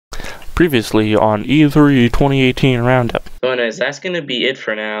Previously on E3 2018 Roundup. So anyways, that's going to be it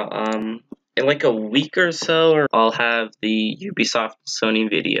for now. In like a week or so, I'll have the Ubisoft Sony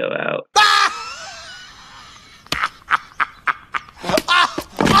video out.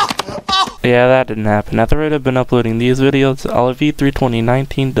 Yeah, that didn't happen. At the rate I've been uploading these videos, I'll have E3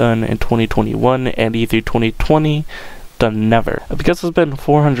 2019 done in 2021 and E3 2020 done never. Because it's been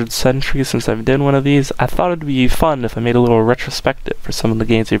 400 centuries since I've done one of these, I thought it'd be fun if I made a little retrospective for some of the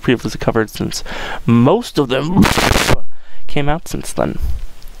games we've previously covered, since most of them came out since then.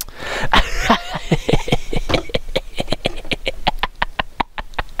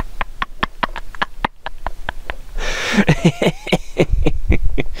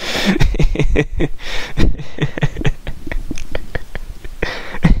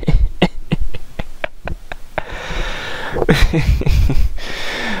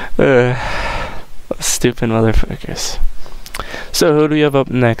 Stupid motherfuckers. So who do we have up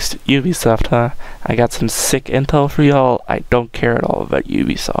next? Ubisoft, huh? I got some sick intel for y'all. I don't care at all about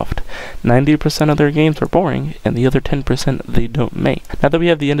Ubisoft. 90% of their games are boring, and the other 10% they don't make. Now that we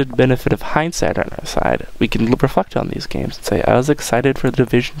have the ended benefit of hindsight on our side, we can reflect on these games and say, I was excited for The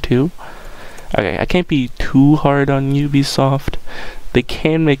Division 2. Okay, I can't be too hard on Ubisoft. They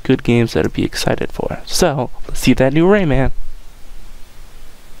can make good games that I'd be excited for. So, let's see that new Rayman.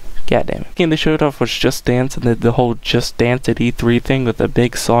 God damn it. The game they showed off was Just Dance, and the whole Just Dance at E3 thing with the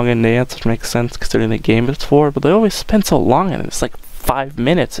big song and dance, which makes sense considering the game it's for, but they always spend so long in it. It's like 5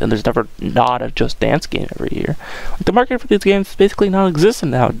 minutes, and there's never not a Just Dance game every year. Like, the market for these games is basically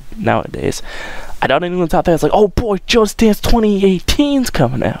non-existent nowadays. I doubt anyone's out there that's like, oh boy, Just Dance 2018's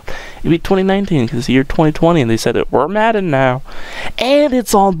coming out. It'd be 2019 because it's the year 2020, and they said we're Madden now. And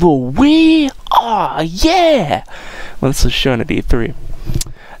it's on the Wii! Aw, yeah! Well, this was shown at E3.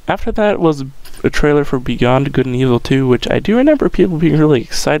 After that was a trailer for Beyond Good and Evil 2, which I do remember people being really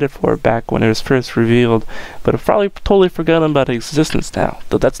excited for back when it was first revealed, but I've probably totally forgotten about its existence now,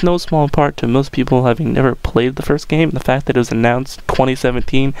 though that's no small part to most people having never played the first game. The fact that it was announced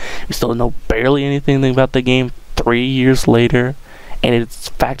 2017, we still know barely anything about the game 3 years later, and in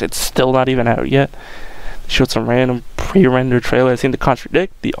fact it's still not even out yet. They showed some random pre-rendered trailer that seemed to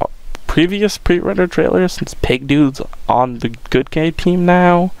contradict the previous pre-rendered trailers, since Pig Dude's on the good guy team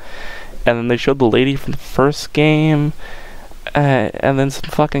now, and then they showed the lady from the first game, and then some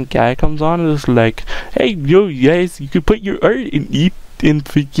fucking guy comes on and is like, hey, yo, guys, you can put your art in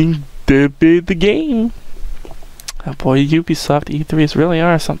freaking the game. Oh boy, Ubisoft E3s really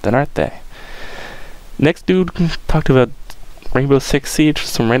are something, aren't they? Next dude talked about Rainbow Six Siege,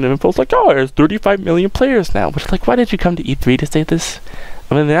 some random info. It's like, oh, there's 35 million players now. Which, like, why did you come to E3 to say this?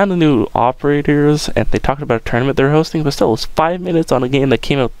 I mean, they had the new operators, and they talked about a tournament they're hosting, but still, it was 5 minutes on a game that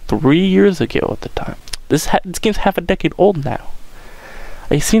came out 3 years ago at the time. This game's half a decade old now.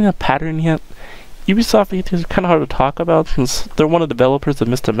 Are you seeing a pattern yet? Ubisoft E3 is kind of hard to talk about, since they're one of the developers that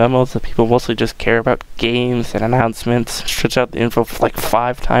missed the memos that people mostly just care about games and announcements, stretch out the info for like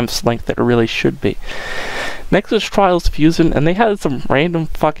 5 times length that it really should be. Next is Trials Fusion, and they had some random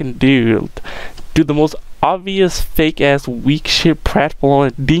fucking dude do the most obvious fake-ass weak shit practical on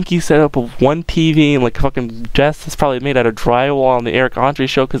a dinky setup of one TV and like fucking desk that's probably made out of drywall on the Eric Andre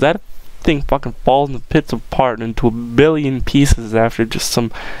show, because that thing fucking falls in the pits apart into a billion pieces after just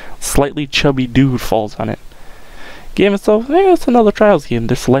some slightly chubby dude falls on it. Game itself, it's another Trials game.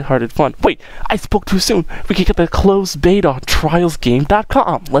 There's lighthearted fun. Wait, I spoke too soon. We can get the closed beta on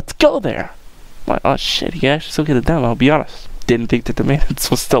trialsgame.com. Let's go there. Like, oh shit, you actually still get a demo, I'll be honest. Didn't think that the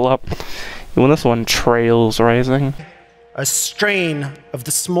maintenance was still up. When this one, Trails Rising. A strain of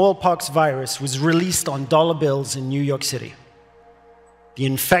the smallpox virus was released on dollar bills in New York City. The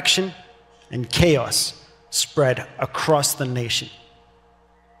infection and chaos spread across the nation.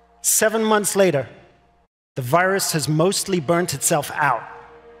 7 months later, the virus has mostly burnt itself out,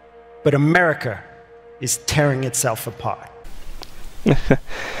 but America is tearing itself apart.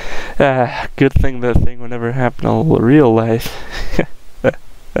 Good thing that thing would never happen in real life.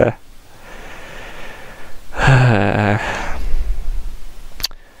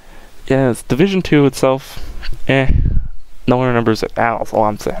 Yeah, it's Division 2 itself. No one remembers it now, that's all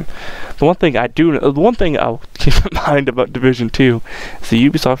I'm saying. The one thing I'll keep in mind about Division 2 is the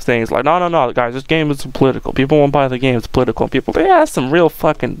Ubisoft thing is like, no, guys, this game is political. People won't buy the game, it's political. And people, yeah, that's some real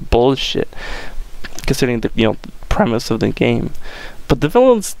fucking bullshit, considering the, the premise of the game. But the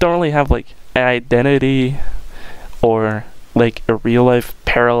villains don't really have, like, an identity or, like, a real-life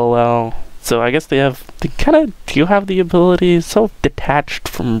parallel. So I guess they kind of do have the ability, so detached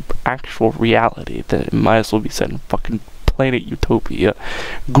from actual reality that it might as well be set in fucking Planet Utopia,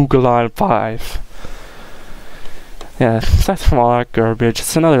 Google on 5. Yeah, aside from all that garbage,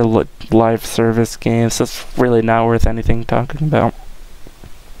 it's another live service game, so it's really not worth anything talking about.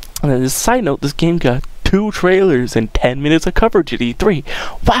 And as a side note, this game got 2 trailers and 10 minutes of coverage at E3.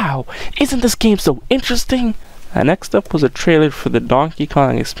 Wow, isn't this game so interesting? Next up was a trailer for the Donkey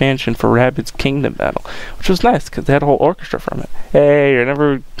Kong expansion for Rabbids Kingdom Battle, which was nice because they had a whole orchestra from it. Hey,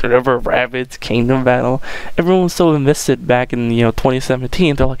 remember Rabbids Kingdom Battle? Everyone was so invested back in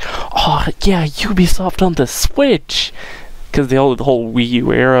 2017. They're like, oh yeah, Ubisoft on the Switch, because the whole Wii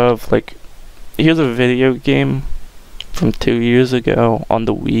U era of like, here's a video game from 2 years ago on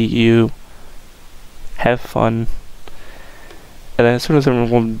the Wii U. Have fun. And then as soon as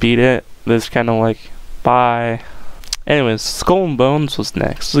everyone beat it, it's kind of like, bye. Anyways, Skull and Bones was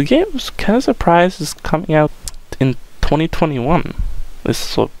next. So the game was kind of surprised it's coming out in 2021.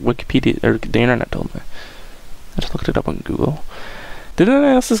 This is what Wikipedia, or the internet told me. I just looked it up on Google. Didn't I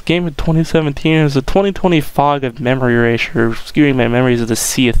announce this game in 2017? It was a 2020 fog of memory erasure, skewing my memories of the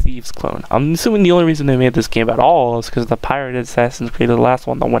Sea of Thieves clone. I'm assuming the only reason they made this game at all is because the pirated Assassin's Creed, the last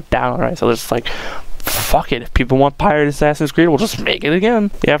one that went down, right? So they're just like, fuck it, if people want Pirate Assassin's Creed, we'll just make it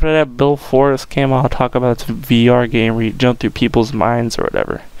again. Yeah, after that, Bill Forrest came out to talk about its VR game where you jump through people's minds or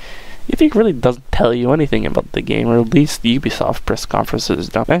whatever. E3 really doesn't tell you anything about the game, or at least the Ubisoft press conferences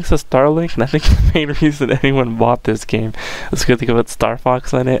don't. Thanks to Starlink, and I think the main reason anyone bought this game is because they got Star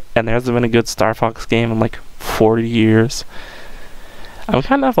Fox in it, and there hasn't been a good Star Fox game in like 40 years. I'm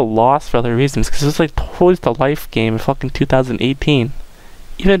kind of at a loss for other reasons, because it's like totally the life game in fucking 2018.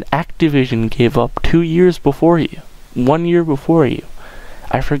 Even Activision gave up 2 years before you. 1 year before you.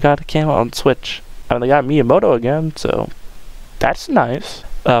 I forgot it came out on Switch. I mean, they got Miyamoto again, so that's nice.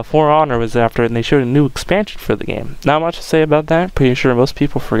 For Honor was after, and they showed a new expansion for the game. Not much to say about that. Pretty sure most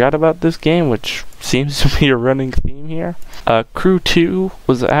people forgot about this game, which seems to be a running theme here. Crew 2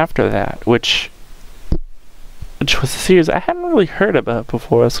 was after that, which was a series I hadn't really heard about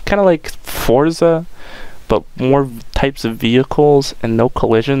before. It's kind of like Forza, but more types of vehicles and no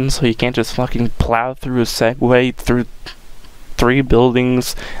collisions, so you can't just fucking plow through a Segway through 3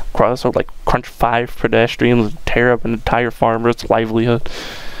 buildings, cross or like crunch 5 pedestrians, tear up an entire farmer's livelihood.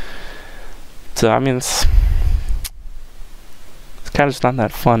 So I mean, it's kind of just not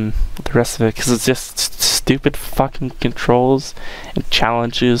that fun with the rest of it, because it's just stupid fucking controls and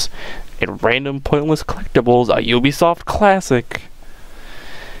challenges and random pointless collectibles. A Ubisoft classic.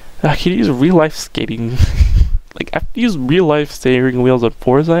 I could use real life skating. Like, I've used real life steering wheels on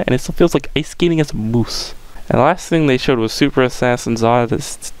Forza, and it still feels like ice skating as a moose. And the last thing they showed was Super Assassin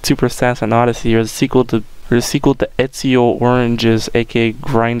Odyssey, or the sequel to Ezio Oranges, aka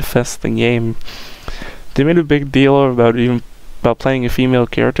Grindfest the game. They made a big deal about playing a female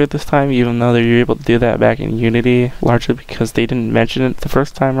character this time, even though they were able to do that back in Unity, largely because they didn't mention it the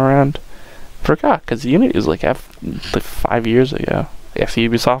first time around. Forgot, because Unity was like 5 years ago. Yes,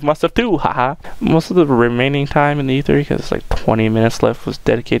 Ubisoft must have too, haha. Most of the remaining time in the E3, because it's like 20 minutes left, was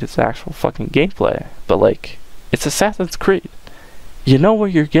dedicated to actual fucking gameplay. But like, it's Assassin's Creed. You know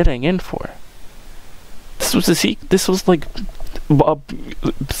what you're getting in for. This was like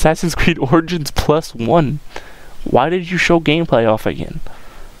Assassin's Creed Origins +1. Why did you show gameplay off again?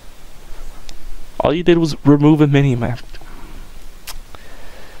 All you did was remove a mini-map.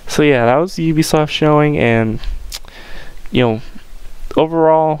 So yeah, that was the Ubisoft showing, and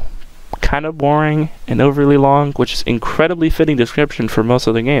overall, kind of boring and overly long, which is incredibly fitting description for most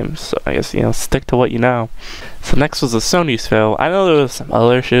of the games. So I guess, stick to what you know. So next was the Sony show. I know there was some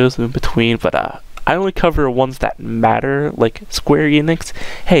other shows in between, but I only cover ones that matter, like Square Enix.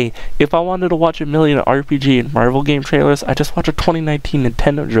 Hey, if I wanted to watch a million RPG and Marvel game trailers, I just watch a 2019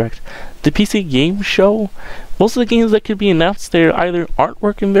 Nintendo Direct. The PC Game Show, most of the games that could be announced there either aren't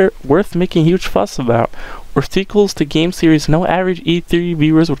worth making a huge fuss about, or sequels to game series no average E3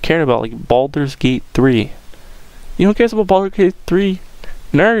 viewers would care about, like Baldur's Gate 3. You don't care about Baldur's Gate 3?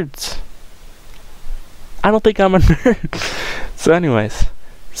 Nerds! I don't think I'm a nerd. So anyways,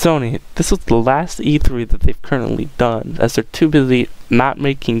 Sony, this was the last E3 that they've currently done, as they're too busy not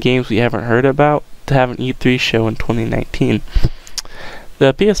making games we haven't heard about to have an E3 show in 2019.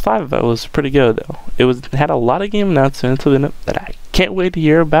 The PS5 of it was pretty good though. It had a lot of game announcements within it that I can't wait to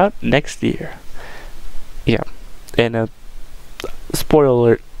hear about next year. Yeah, and spoiler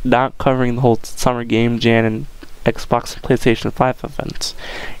alert, not covering the whole Summer Game Jam and Xbox and PlayStation 5 events.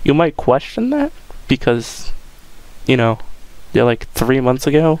 You might question that, because, they're like 3 months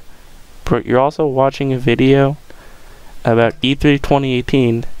ago, but you're also watching a video about E3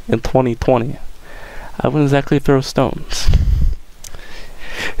 2018 and 2020. I wouldn't exactly throw stones.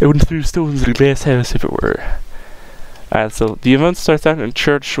 I wouldn't throw stones at a glass house if it were. Alright, so the event starts out in a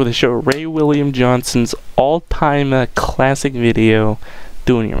church where they show Ray William Johnson's all-time classic video,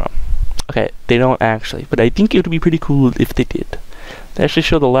 Doing Your Mom. Okay, they don't actually, but I think it would be pretty cool if they did. They actually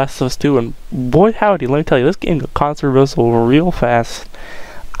show The Last of Us 2, and boy howdy, let me tell you, this game got controversial real fast.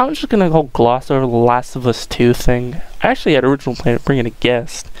 I'm just gonna go gloss over The Last of Us 2 thing. I actually had original plan to bring in a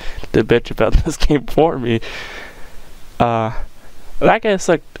guest to bitch about this game for me. That guy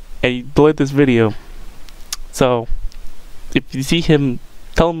sucked, and he delayed this video. So, if you see him,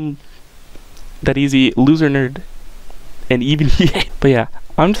 tell him that he's a loser nerd, and even he. But yeah,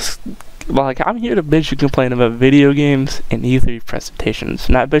 I'm here to bitch and complain about video games and E3 presentations,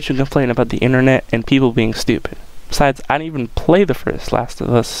 not bitch and complain about the internet and people being stupid. Besides, I didn't even play the first Last of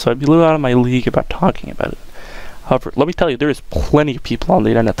Us, so I'd be a little out of my league about talking about it. However, let me tell you, there is plenty of people on the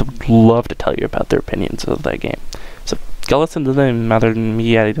internet that would love to tell you about their opinions of that game. So go listen to them rather than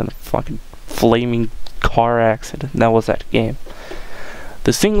me adding a fucking flaming car accident. That was that game.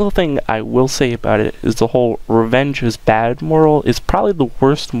 The single thing I will say about it is the whole revenge is bad moral is probably the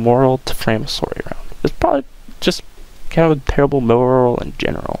worst moral to frame a story around. It's probably just kind of a terrible moral in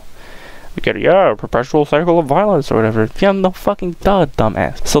general. We get a perpetual cycle of violence or whatever. Yeah, no fucking duh,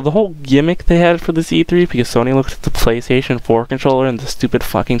 dumbass. So the whole gimmick they had for this E3, because Sony looked at the PlayStation 4 controller and the stupid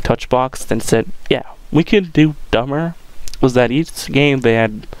fucking touch box and said, yeah, we could do dumber, was that each game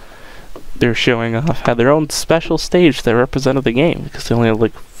they're showing off had their own special stage that represented the game, because they only had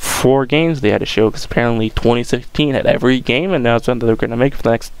like 4 games they had to show, because apparently 2016 had every game announcement that they were going to make for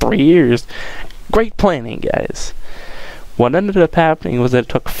the next 3 years. Great planning, guys. What ended up happening was that it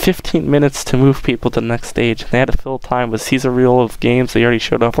took 15 minutes to move people to the next stage, and they had to fill time with season reel of games they already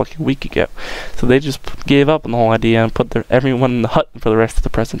showed off like a week ago. So they just gave up on the whole idea and put everyone in the hut for the rest of the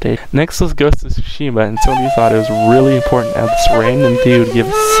presentation. Next was Ghost of Tsushima, and Sony thought it was really important to have this random dude give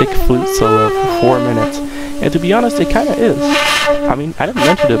a sick flute solo for 4 minutes. And to be honest, it kinda is. I mean, I didn't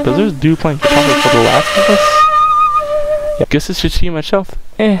mention it, but there's a dude playing guitar for The Last of Us. Yeah, Ghost of Tsushima itself,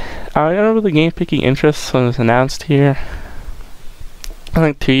 I don't know the game picking interest when it was announced here. I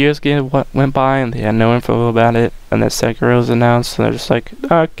think 2 years went by and they had no info about it, and then Sekiro was announced, and they're just like,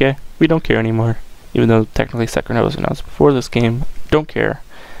 oh, okay, we don't care anymore. Even though technically Sekiro was announced before this game, don't care.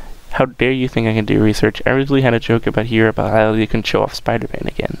 How dare you think I can do research? I originally had a joke about how you can show off Spider-Man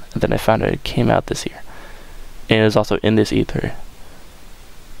again, and then I found out it came out this year. And it was also in this E3.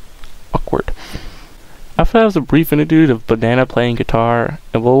 Awkward. I thought it was a brief interlude of Banana playing guitar,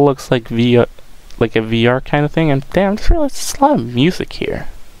 and what looks like a VR kind of thing, and damn, I just realized there's a lot of music here.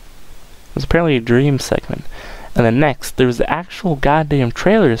 There's apparently a dream segment. And then next, there's the actual goddamn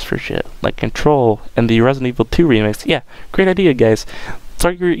trailers for shit, like Control and the Resident Evil 2 remix. Yeah, great idea, guys.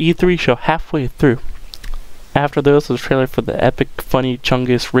 Start your E3 show halfway through. After those was a trailer for the epic, funny,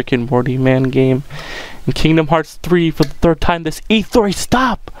 Chungus Rick and Morty Man game. And Kingdom Hearts 3 for the 3rd time this E3.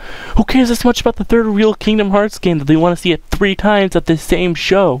 Stop! Who cares this much about the 3rd real Kingdom Hearts game that they want to see it 3 times at the same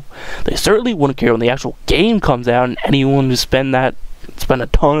show? They certainly wouldn't care when the actual game comes out and anyone who spend a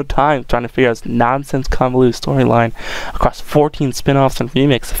ton of time trying to figure out this nonsense convoluted storyline across 14 spin-offs and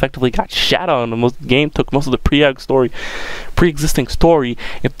remakes effectively got shat on, and the game took most of the pre-existing story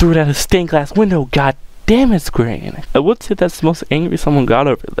and threw it out a stained glass window. God damn it, Square Enix. I would say that's the most angry someone got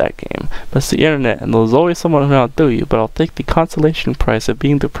over that game, but it's the internet and there's always someone who outdo you. But I'll take the consolation prize of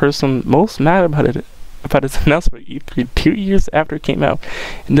being the person most mad about its announcement E3 2 years after it came out,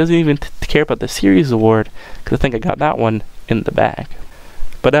 and doesn't even care about the series award, because I think I got that one in the bag.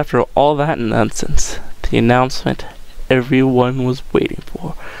 But after all that nonsense, the announcement everyone was waiting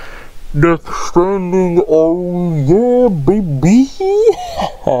for. Death Stranding, oh yeah, baby!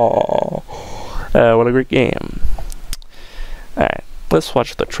 What a great game. Alright, let's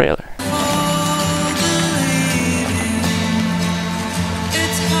watch the trailer.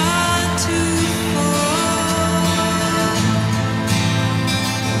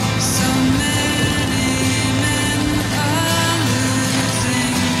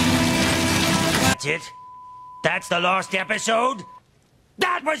 That's it? That's the last episode?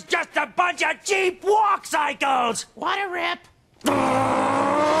 That was just a bunch of cheap walk cycles! What a rip!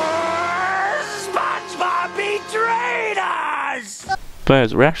 SpongeBob betrayed us!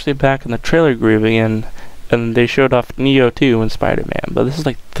 But we're actually back in the trailer groove again, and they showed off Neo 2 and Spider-Man, but this is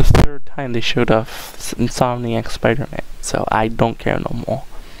like the 3rd time they showed off Insomniac Spider-Man, so I don't care no more.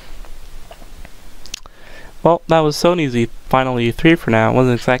 Well, that was Sony's final E3 for now. It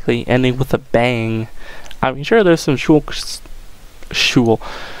wasn't exactly ending with a bang. I mean, sure, there's some shul.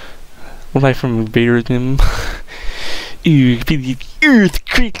 What am I from Vader Zim? Earth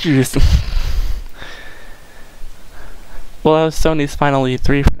creatures. Well, that was Sony's final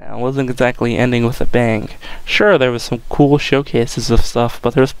E3 for now. it wasn't exactly ending with a bang. Sure, there was some cool showcases of stuff,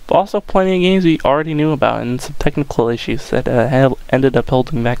 but there was also plenty of games we already knew about and some technical issues that ended up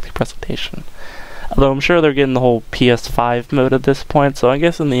holding back the presentation. Although I'm sure they're getting the whole PS5 mode at this point, so I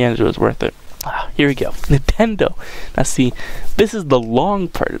guess in the end it was worth it. Here we go. Nintendo. Now see, this is the long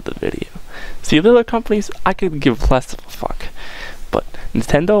part of the video. See, the other companies, I could give less of a fuck. But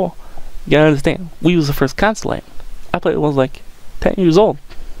Nintendo, you gotta understand, Wii was the first console game. I played it when I was like 10 years old.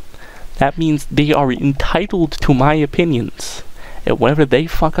 That means they are entitled to my opinions. And whenever they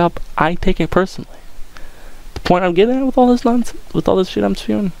fuck up, I take it personally. The point I'm getting at with all this nonsense, with all this shit I'm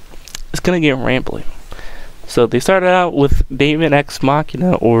spewing, it's gonna get rambling. So they started out with Daemon X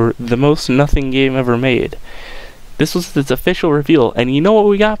Machina, or the most nothing game ever made. This was its official reveal, and you know what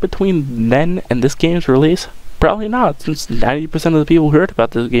we got between then and this game's release? Probably not, since 90% of the people who heard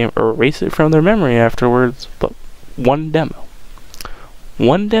about this game erased it from their memory afterwards, but one demo.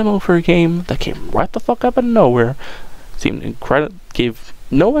 One demo for a game that came right the fuck up out of nowhere, seemed incredible, gave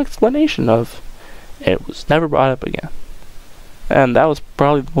no explanation of, and it was never brought up again. And that was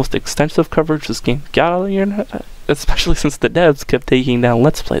probably the most extensive coverage this game got on the internet, especially since the devs kept taking down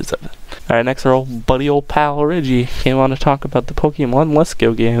Let's Plays of it. Alright, next our old pal Reggie came on to talk about the Pokemon Let's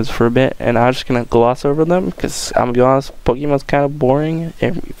Go games for a bit, and I'm just gonna gloss over them, because I'm gonna be honest, Pokemon's kind of boring,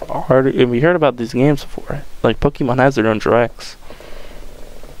 and we heard about these games before. Like, Pokemon has their own directs.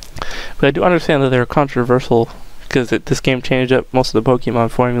 But I do understand that they're controversial, because this game changed up most of the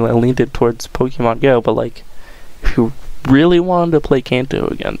Pokemon formula and leaned it towards Pokemon Go, but like, if you really wanted to play Kanto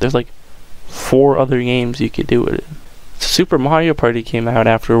again, there's like 4 other games you could do it in. Super Mario Party came out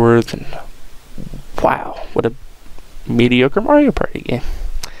afterwards, and wow, what a mediocre Mario Party game.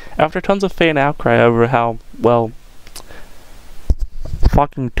 After tons of fan outcry over how, well,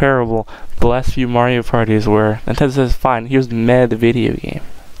 fucking terrible the last few Mario Parties were, Nintendo says, fine, here's Meh the video game.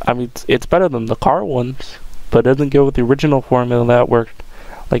 I mean, it's better than the car ones, but it doesn't go with the original formula that worked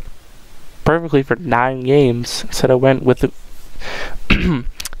like perfectly for 9 games. Instead it went with the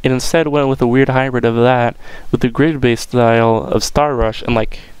it instead went with a weird hybrid of that with the grid-based style of Star Rush, and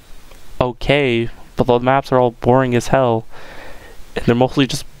like, okay, but the maps are all boring as hell, and they're mostly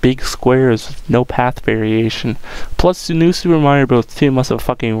just big squares with no path variation. Plus the new Super Mario Bros. 2 must have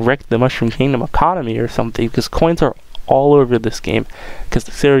fucking wrecked the Mushroom Kingdom economy or something, because coins are all over this game, because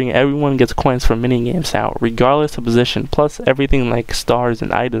considering everyone gets coins from minigames now, regardless of position, plus everything like stars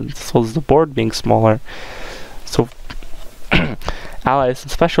and items, as well as the board being smaller. So allies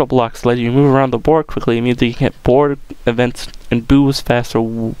and special blocks let you move around the board quickly. It means that you can get board events and boos faster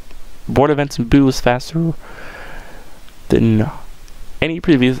than any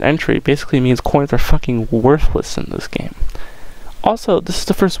previous entry. Basically means coins are fucking worthless in this game. Also, this is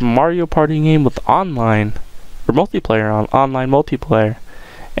the first Mario Party game with online or multiplayer online multiplayer,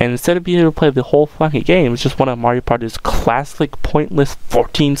 and instead of being able to play the whole fucking game, it's just one of Mario Party's classic pointless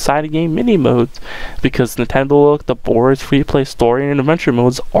 14-sided game mini modes, because Nintendo looked the board's free play story and adventure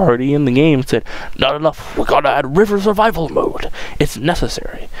modes already in the game and said, not enough, we gotta add river survival mode, it's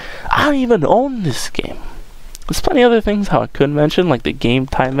necessary. I don't even own this game. There's plenty of other things how I could mention, like the game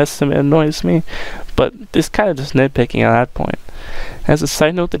time estimate annoys me, but it's kind of just nitpicking at that point. As a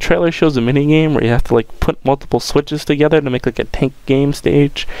side note, the trailer shows a mini game where you have to like put multiple switches together to make like a tank game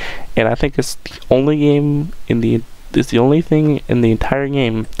stage, and I think it's the only game it's the only thing in the entire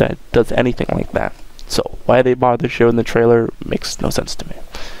game that does anything like that. So why they bother showing the trailer makes no sense to me.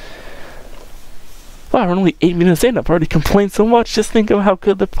 Wow, we're only 8 minutes in. I've already complained so much. Just think of how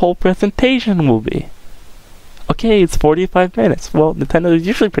good the whole presentation will be. Okay, it's 45 minutes. Well, Nintendo is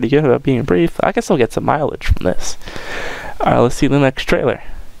usually pretty good about being brief. I can still get some mileage from this. Alright, let's see the next trailer.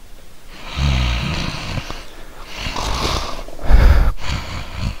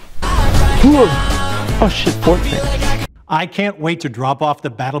 Oh shit, Fortnite. I can't wait to drop off the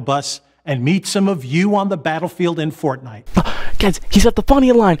battle bus and meet some of you on the battlefield in Fortnite. Guys, he's at the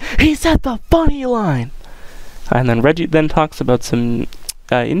funny line! He's at the funny line! And then Reggie then talks about some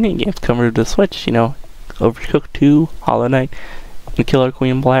indie games coming to the Switch, you know, Overcooked 2, Hollow Knight, and Killer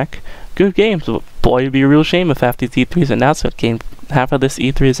Queen Black. Good games, but boy, it'd be a real shame if half of this E3's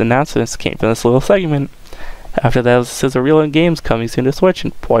announcements came from this little segment. After that, Scissor Reel games coming soon to Switch,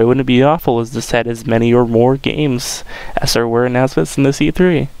 and boy, wouldn't it be awful as this had as many or more games as there were announcements in this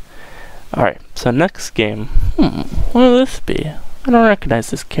E3. Alright, so next game. What will this be? I don't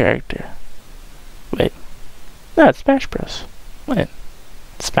recognize this character. Wait. No, it's Smash Bros. Wait.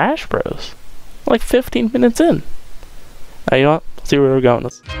 Smash Bros? Like 15 minutes in. You know what? Let's see where we're going.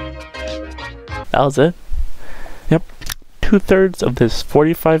 That was it. Yep. 2/3 of this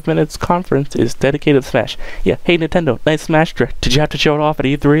 45 minutes conference is dedicated to Smash. Yeah, hey Nintendo, nice Smash Direct. Did you have to show it off at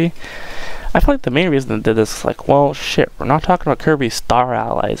E3? I feel like the main reason they did this is like, well, shit, we're not talking about Kirby Star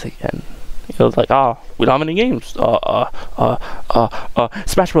Allies again. It was like, oh, we don't have any games.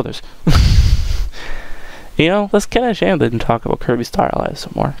 Smash Brothers. You know, let's get ashamed and talk about Kirby Star Allies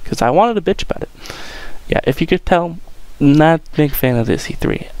some more, because I wanted to bitch about it. Yeah, if you could tell, not a big fan of this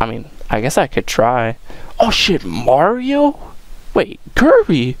E3. I mean, I guess I could try. Oh shit, Mario? Wait,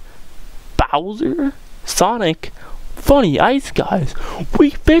 Kirby? Bowser? Sonic? Funny Ice Guys?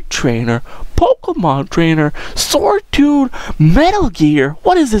 Wii Fit Trainer? Pokemon Trainer? Sword Dude? Metal Gear?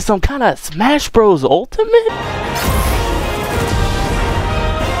 What is this, some kind of Smash Bros. Ultimate?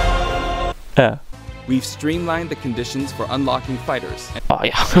 Yeah. We've streamlined the conditions for unlocking fighters. Oh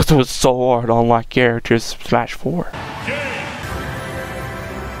yeah, it was so hard to unlock characters in Smash 4.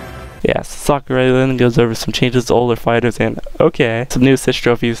 Yeah, Sakurai then goes over some changes to older fighters and, okay. Some new assist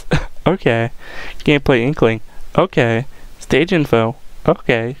trophies, okay. Gameplay Inkling, okay. Stage info,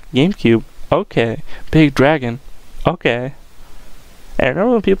 okay. GameCube, okay. Big Dragon, okay. And I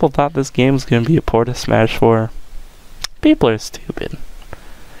remember when people thought this game was going to be a port of Smash 4. People are stupid.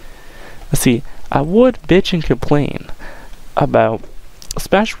 Let's see. I would bitch and complain about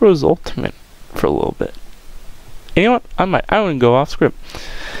Smash Bros. Ultimate for a little bit. And you know what? I wouldn't go off script.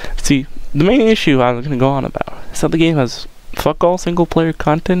 See, the main issue I was going to go on about is that the game has fuck all single player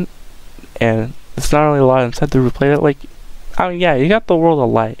content, and it's not really a lot of incentive to play it. Like, I mean, yeah, you got the World of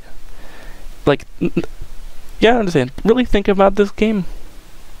Light. Like, yeah, I understand. Really think about this game.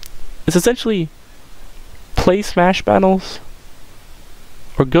 It's essentially play Smash battles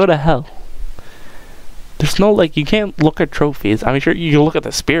or go to hell. There's no, like, you can't look at trophies. I mean, sure, you can look at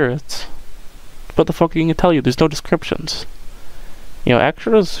the spirits. What the fuck are you gonna tell you? There's no descriptions. You know,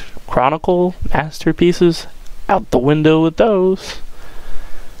 extras, Chronicle, masterpieces, out the window with those.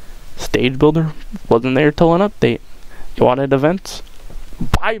 Stage Builder wasn't there till an update. You wanted events?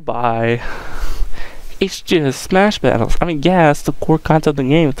 Bye-bye. It's just Smash battles. I mean, yeah, it's the core concept of the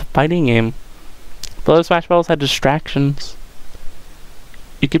game. It's a fighting game. But other Smash battles had distractions.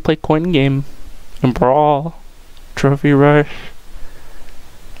 You could play coin game. And Brawl, Trophy Rush.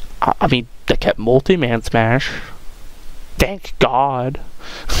 I mean, they kept Multi-Man Smash. Thank God.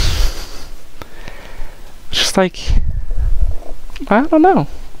 Just like, I don't know.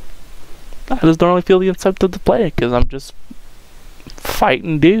 I just don't really feel the incentive to play it because I'm just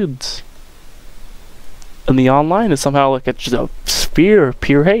fighting dudes. And the online is somehow like just a sphere of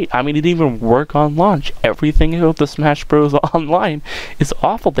pure hate. I mean, it didn't even work on launch. Everything about the Smash Bros. Online is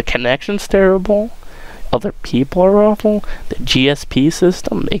awful. The connection's terrible. Other people are awful. The GSP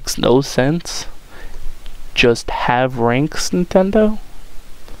system makes no sense. Just have ranks, Nintendo.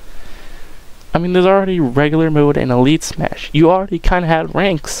 I mean, there's already regular mode and Elite Smash. You already kind of had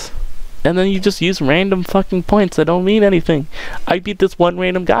ranks. And then you just use random fucking points that don't mean anything. I beat this one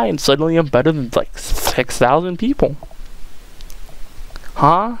random guy and suddenly I'm better than like 6,000 people.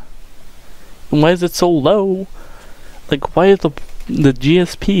 Huh? And why is it so low? Like, why is the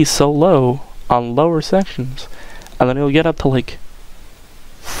GSP so low on lower sections? And then it'll get up to like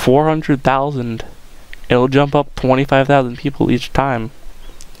 400,000. It'll jump up 25,000 people each time.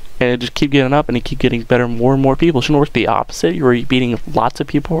 And it just keep getting up and it keep getting better, more and more people. Shouldn't it work the opposite? You're beating lots of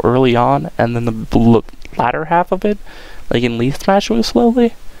people early on and then the latter half of it, like in Elite Smash, moves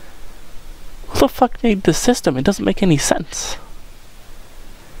slowly? Who the fuck made this system? It doesn't make any sense.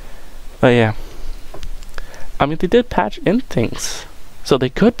 But yeah. I mean, they did patch in things. So they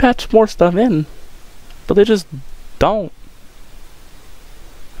could patch more stuff in. But they just don't.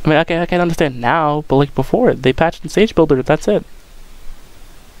 I mean, I can understand now, but like before, they patched in Stage Builder, that's it.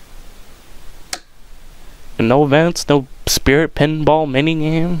 And no events, no Spirit Pinball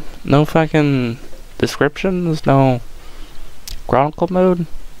minigame, no fucking descriptions, no Chronicle mode.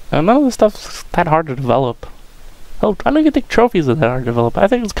 None of this stuff's that hard to develop. Oh, I don't even think trophies are that hard to develop. I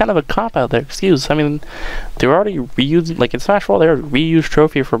think it's kind of a cop-out there, excuse. I mean, they're already reusing, like in Smash 4, they're reused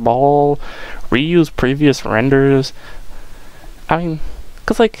trophy for ball, reuse previous renders. I mean,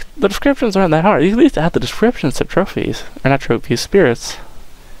 because like, the descriptions aren't that hard. You at least add the descriptions to trophies. Or not trophies, spirits.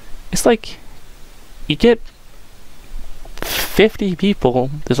 It's like, you get 50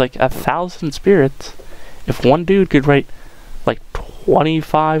 people, there's like 1,000 spirits. If one dude could write like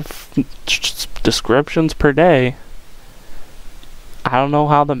 25 descriptions per day, I don't know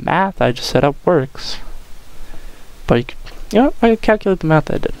how the math I just set up works. But you know, I calculate the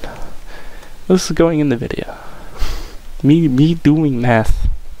math I did. This is going in the video. Me doing math.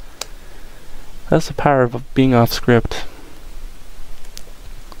 That's the power of being off script.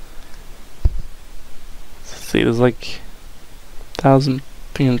 See, there's like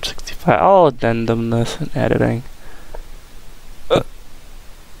 1,365. I'll addendum this in editing.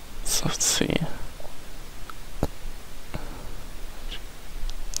 So let's see.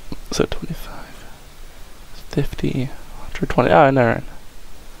 So 25, 50, 120. Oh, never.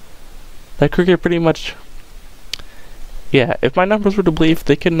 That cricket pretty much. Yeah, if my numbers were to believe,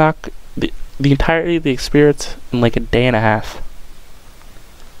 they could knock the entirety of the experience in like a day and a half.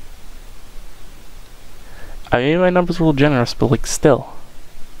 I mean, my numbers were a little generous, but like still,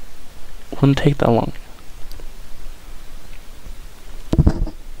 wouldn't take that long.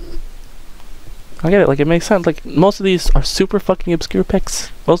 I get it, like it makes sense. Like most of these are super fucking obscure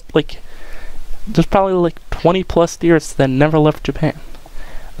picks. Most there's probably like 20 plus spirits that never left Japan.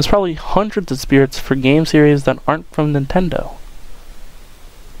 There's probably hundreds of spirits for game series that aren't from Nintendo.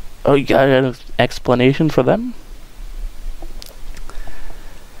 Oh, you got an explanation for them?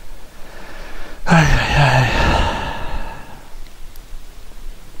 I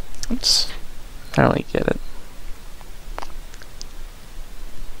don't really get it.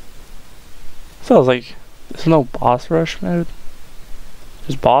 So I was like, there's no boss rush mode.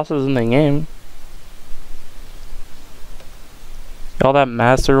 There's bosses in the game. All that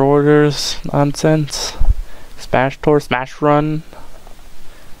master orders nonsense. Smash Tour, Smash Run.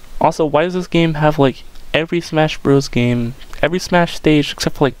 Also, why does this game have like every Smash Bros game, every Smash stage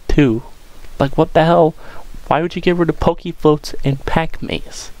except for like 2? Like what the hell? Why would you get rid of Poke Floats and Pac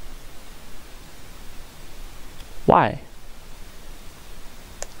Maze? Why?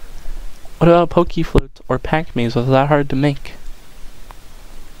 What about Poke Floats or Pac Maze was that hard to make?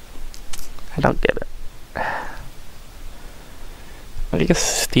 I don't get it. I guess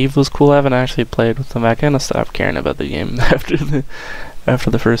Steve was cool. I haven't actually played with him. I kind of stopped caring about the game after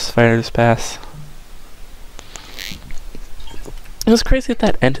the first Fighters Pass. It was crazy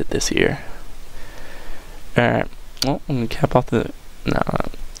that ended this year. Alright, well, I'm gonna cap off the... No.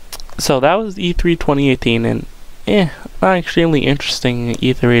 So that was E3 2018, and not extremely interesting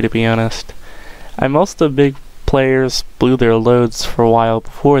E3 to be honest. Most of the big players blew their loads for a while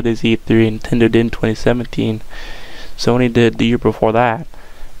before this E3. Nintendo did in 2017. Sony did the year before that.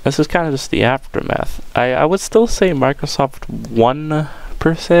 This is kind of just the aftermath. I would still say Microsoft won,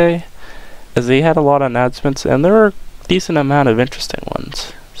 per se, as they had a lot of announcements, and there were a decent amount of interesting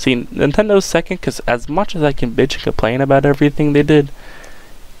ones. See, Nintendo's second, because as much as I can bitch and complain about everything they did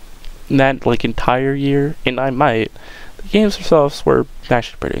in that, like, entire year, and I might, the games themselves were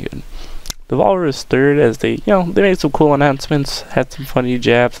actually pretty good. Devolver is third, as they made some cool announcements, had some funny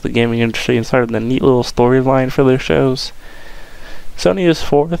jabs to the gaming industry, and started a neat little storyline for their shows. Sony is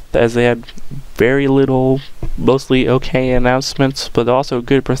fourth, as they had very little, mostly okay announcements, but also a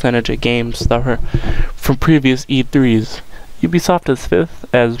good percentage of games that were from previous E3s. Ubisoft is fifth,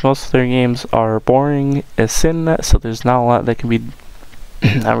 as most of their games are boring as sin, so there's not a lot that can be...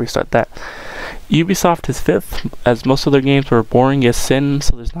 I'll restart that. Ubisoft is fifth, as most of their games were boring as sin,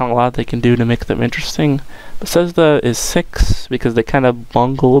 so there's not a lot they can do to make them interesting. Bethesda is sixth, because they kind of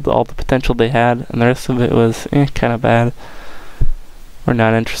bungled all the potential they had, and the rest of it was kind of bad. Or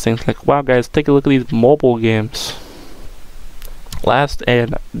not interesting. It's like, wow guys, take a look at these mobile games. Last,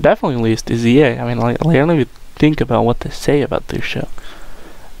 and definitely least, is EA. I mean, I don't even think about what to say about this show.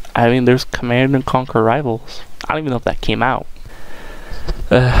 I mean, there's Command & Conquer Rivals. I don't even know if that came out.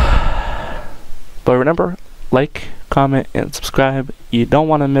 But remember, like, comment, and subscribe. You don't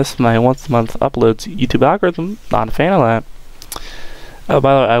want to miss my once a month uploads. YouTube algorithm, not a fan of that. Oh,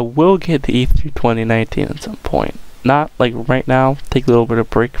 by the way, I will get to E3 2019 at some point. Not like right now, take a little bit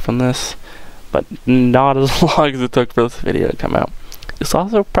of break from this, but not as long as it took for this video to come out. It's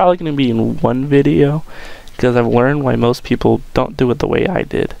also probably going to be in one video, because I've learned why most people don't do it the way I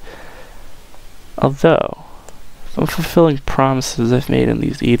did. Although, I'm fulfilling promises I've made in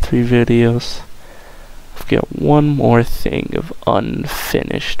these E3 videos. I've got one more thing of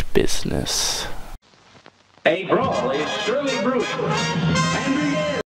unfinished business. A brawl is surely brewing.